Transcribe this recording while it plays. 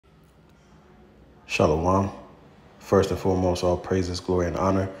Shalom. First and foremost, all praises, glory, and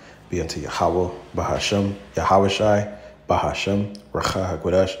honor be unto Yahweh, Bahashem, Yahweh Shai, Bahashem, Racha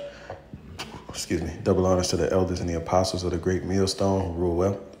HaKodesh. Excuse me. Double honors to the elders and the apostles of the great millstone who rule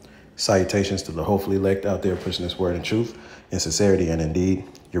well. Salutations to the hopefully elect out there pushing this word in truth, in sincerity, and indeed.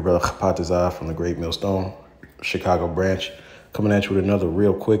 Your brother Chapatazah from the great millstone, Chicago branch, coming at you with another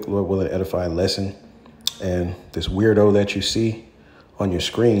real quick, Lord willing, edifying lesson. And this weirdo that you see on your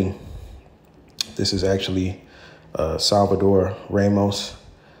screen, this is actually Salvador Ramos,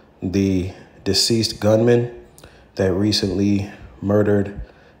 the deceased gunman that recently murdered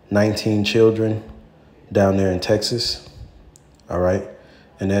 19 children down there in Texas. All right.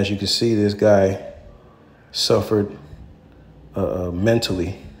 And as you can see, this guy suffered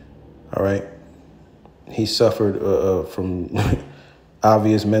mentally. All right. He suffered from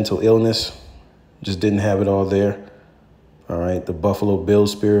obvious mental illness. Just didn't have it all there. All right. The Buffalo Bill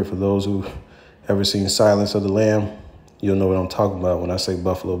spirit, for those who ever seen Silence of the Lamb, you'll know what I'm talking about when I say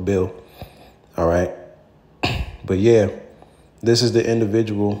Buffalo Bill. All right. But yeah, this is the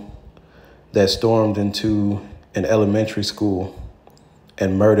individual that stormed into an elementary school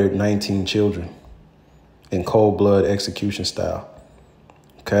and murdered 19 children in cold blood execution style.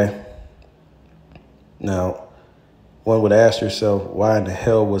 Okay. Now, one would ask yourself, why in the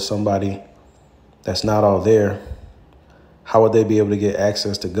hell would somebody that's not all there, how would they be able to get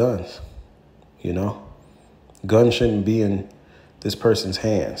access to guns? You know, guns shouldn't be in this person's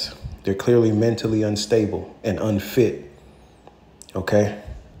hands. They're clearly mentally unstable and unfit. OK,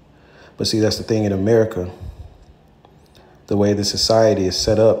 but see, that's the thing in America. The way the society is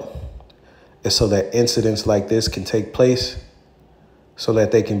set up is so that incidents like this can take place so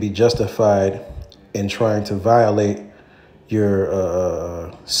that they can be justified in trying to violate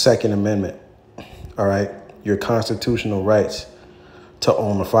your Second Amendment. All right. Your constitutional rights to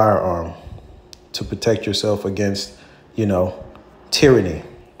own a firearm, to protect yourself against, tyranny.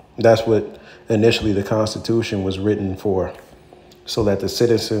 That's what initially the Constitution was written for, so that the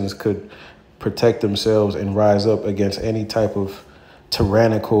citizens could protect themselves and rise up against any type of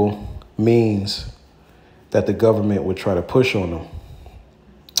tyrannical means that the government would try to push on them.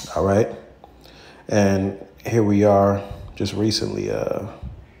 All right. And here we are just recently.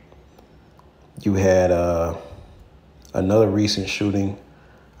 You had another recent shooting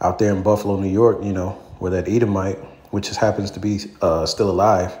out there in Buffalo, New York, where that Edomite, which just happens to be still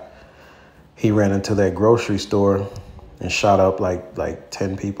alive, he ran into that grocery store and shot up like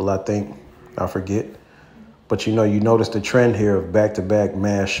 10 people, I think. I forget. But, you notice the trend here of back-to-back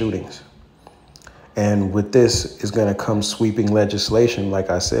mass shootings. And with this is going to come sweeping legislation, like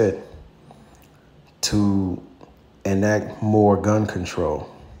I said, to enact more gun control.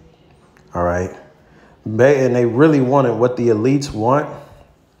 All right. And they really want it. What the elites want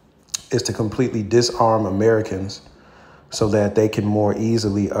is to completely disarm Americans so that they can more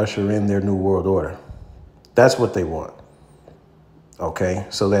easily usher in their new world order. That's what they want. OK,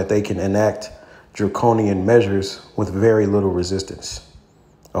 so that they can enact draconian measures with very little resistance.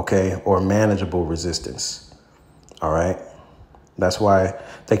 OK, or manageable resistance. All right. That's why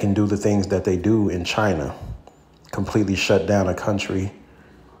they can do the things that they do in China, completely shut down a country.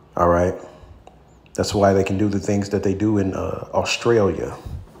 All right. That's why they can do the things that they do in Australia,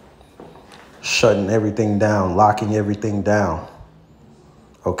 shutting everything down, locking everything down.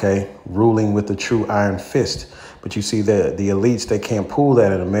 OK, ruling with the true iron fist. But you see that the elites, they can't pull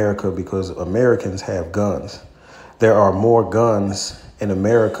that in America because Americans have guns. There are more guns in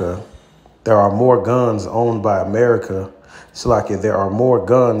America. There are more guns owned by America. It's like there are more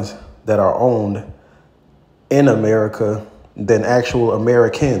guns that are owned in America than actual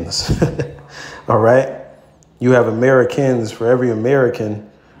Americans. All right. You have Americans. For every American,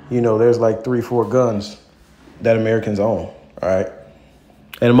 there's like 3-4 guns that Americans own. All right.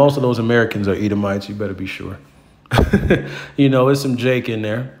 And most of those Americans are Edomites. You better be sure. There's some Jake in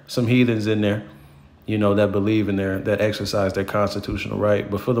there, some heathens in there, that believe in that exercise their constitutional right.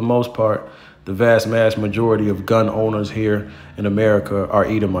 But for the most part, the vast mass majority of gun owners here in America are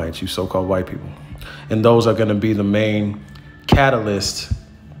Edomites, you so-called white people. And those are going to be the main catalysts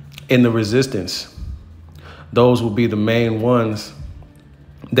in the resistance. Those will be the main ones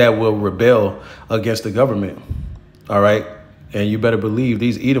that will rebel against the government. All right. And you better believe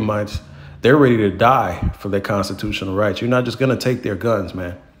these Edomites, they're ready to die for their constitutional rights. You're not just going to take their guns,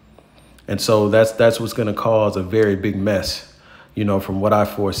 man. And so that's what's going to cause a very big mess, from what I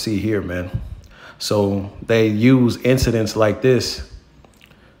foresee here, man. So they use incidents like this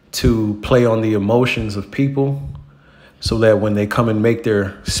to play on the emotions of people so that when they come and make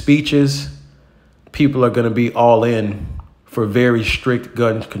their speeches, people are going to be all in for very strict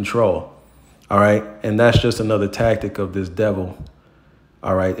gun control. All right. And that's just another tactic of this devil.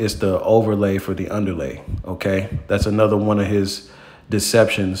 All right. It's the overlay for the underlay. OK, that's another one of his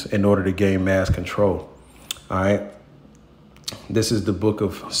deceptions in order to gain mass control. All right. This is the book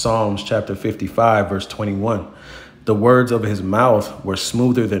of Psalms, chapter 55, verse 21. The words of his mouth were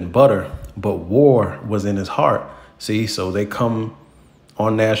smoother than butter, but war was in his heart. See, so they come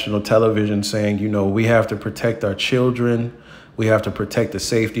on national television saying, you know, we have to protect our children. We have to protect the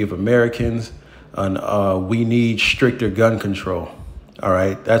safety of Americans. And we need stricter gun control. All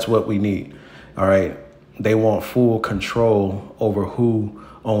right. That's what we need. All right. They want full control over who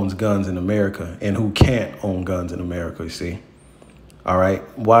owns guns in America and who can't own guns in America, you see. All right.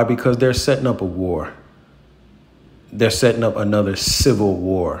 Why? Because they're setting up a war. They're setting up another civil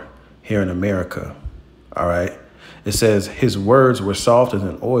war here in America. All right. It says his words were softer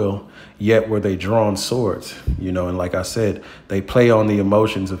than oil, yet were they drawn swords. You know, and like I said, they play on the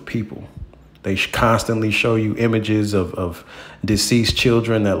emotions of people. They constantly show you images of deceased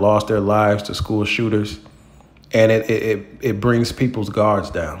children that lost their lives to school shooters. And it brings people's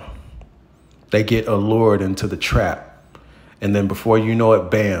guards down. They get allured into the trap. And then before you know it,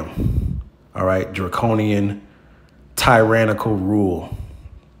 bam. All right. Draconian, tyrannical rule.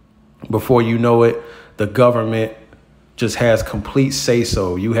 Before you know it, the government just has complete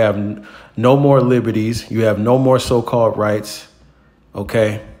say-so. You have no more liberties. You have no more so-called rights.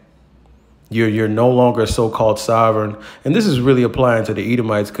 OK. You're no longer so-called sovereign. And this is really applying to the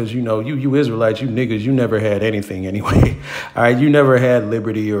Edomites because, you know, you Israelites, you niggas, you never had anything anyway. All right. You never had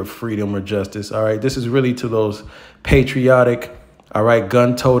liberty or freedom or justice. All right. This is really to those patriotic, all right,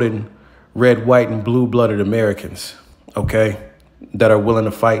 gun-toting, red, white and blue-blooded Americans. OK, that are willing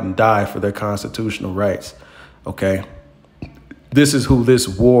to fight and die for their constitutional rights. OK, this is who this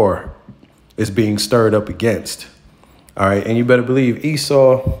war is being stirred up against. All right. And you better believe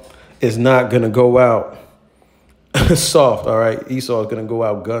Esau is not going to go out soft. All right. Esau is going to go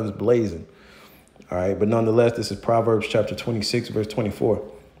out guns blazing. All right. But nonetheless, this is Proverbs chapter 26, verse 24.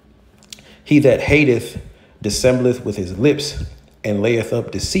 He that hateth dissembleth with his lips and layeth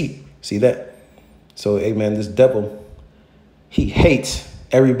up deceit. See that? So, amen, this devil, he hates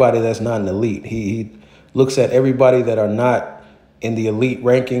everybody that's not an elite. He looks at everybody that are not in the elite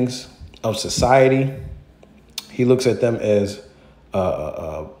rankings of society. He looks at them as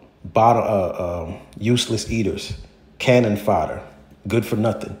useless eaters, cannon fodder, good for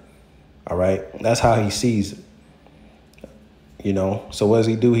nothing. All right. That's how he sees it. You know, so what does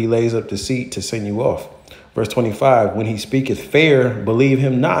he do? He lays up deceit to send you off. Verse 25, when he speaketh fair, believe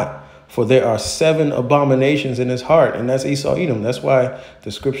him not, for there are 7 abominations in his heart. And that's Esau Edom. That's why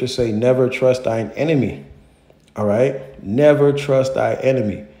the scriptures say, never trust thine enemy. All right. Never trust thy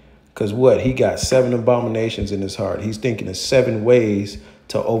enemy. Because what? He got 7 abominations in his heart. He's thinking of 7 ways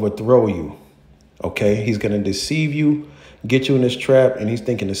to overthrow you. OK, he's going to deceive you, get you in this trap. And he's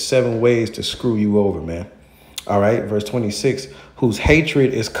thinking of 7 ways to screw you over, man. All right. Verse 26, whose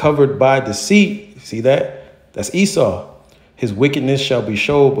hatred is covered by deceit. See that? That's Esau. His wickedness shall be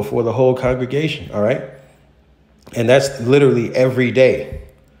showed before the whole congregation. All right. And that's literally every day.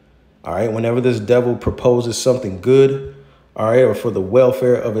 All right. Whenever this devil proposes something good, all right, or for the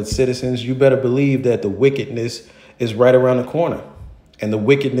welfare of its citizens, you better believe that the wickedness is right around the corner. And the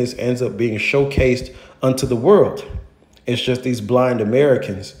wickedness ends up being showcased unto the world. It's just these blind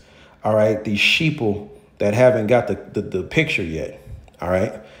Americans, all right, these sheeple that haven't got the picture yet. All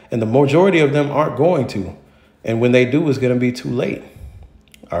right. And the majority of them aren't going to. And when they do, it's going to be too late.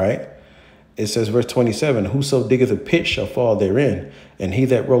 All right. It says, verse 27, whoso diggeth a pit shall fall therein. And he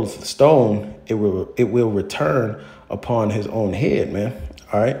that rolleth a stone, it will return upon his own head, man.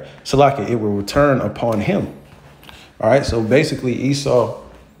 All right. Salaki, it will return upon him. All right. So basically, Esau,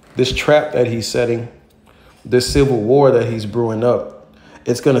 this trap that he's setting, this civil war that he's brewing up,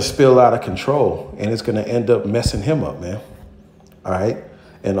 it's going to spill out of control and it's going to end up messing him up, man. All right.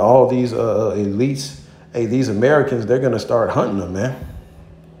 And all these elites, hey, these Americans, they're going to start hunting them, man.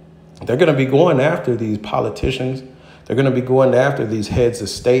 They're going to be going after these politicians. They're going to be going after these heads of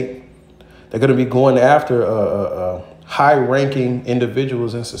state. They're going to be going after high-ranking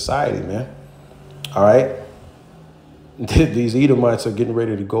individuals in society, man. All right. These Edomites are getting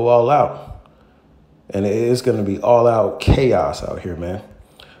ready to go all out. And it's going to be all-out chaos out here, man.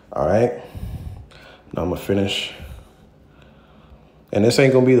 All right. Now I'm going to finish. And this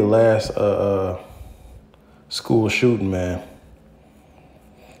ain't going to be the last school shooting, man.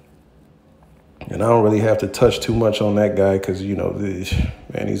 And I don't really have to touch too much on that guy because, you know,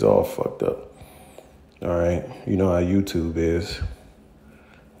 man, he's all fucked up. All right. You know how YouTube is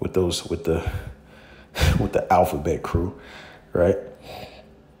with the alphabet crew, right?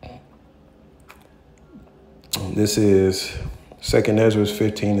 This is 2nd Ezra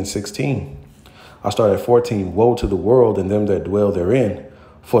 15 and 16. I'll start at 14. Woe to the world and them that dwell therein,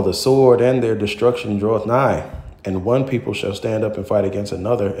 for the sword and their destruction draweth nigh. And one people shall stand up and fight against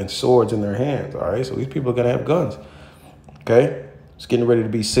another, and swords in their hands. All right, so these people are going to have guns. Okay, it's getting ready to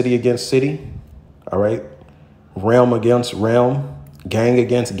be city against city. All right, realm against realm, gang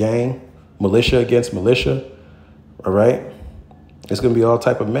against gang, militia against militia. All right, it's going to be all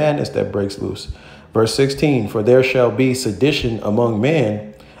type of madness that breaks loose. Verse 16, for there shall be sedition among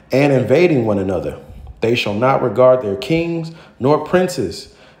men and invading one another. They shall not regard their kings nor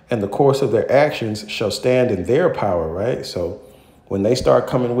princes, and the course of their actions shall stand in their power, right? So when they start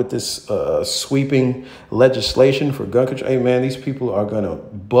coming with this sweeping legislation for gun control, hey, man, these people are going to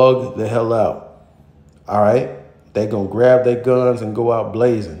bug the hell out. All right. They're going to grab their guns and go out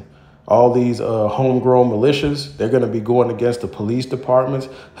blazing. All these homegrown militias, they're going to be going against the police departments.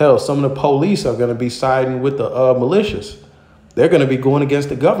 Hell, some of the police are going to be siding with the militias. They're going to be going against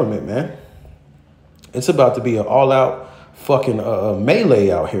the government, man. It's about to be an all out fucking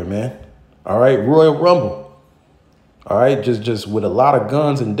melee out here, man. All right. Royal Rumble. All right. Just with a lot of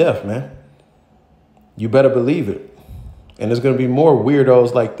guns and death, man. You better believe it. And there's going to be more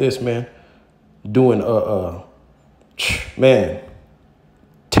weirdos like this, man, doing, man,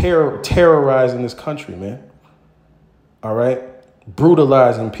 terrorizing this country, man. All right.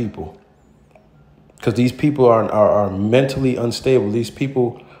 Brutalizing people. Because these people are mentally unstable. These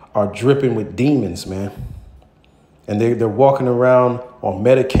people are dripping with demons, man. And they're walking around on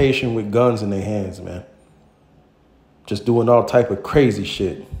medication with guns in their hands, man. Just doing all type of crazy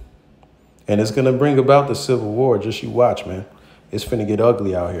shit. And it's going to bring about the civil war. Just you watch, man. It's finna get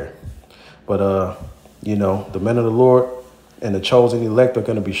ugly out here. But, you know, the men of the Lord and the chosen elect are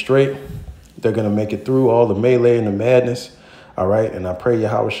going to be straight. They're going to make it through all the melee and the madness. All right. And I pray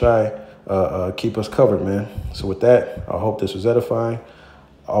Yahweh Shai keep us covered, man. So with that, I hope this was edifying.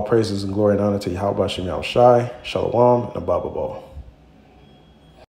 All praises and glory and honor to Yahweh Shem Yahweh Shai, Shalom, and Abba Ball.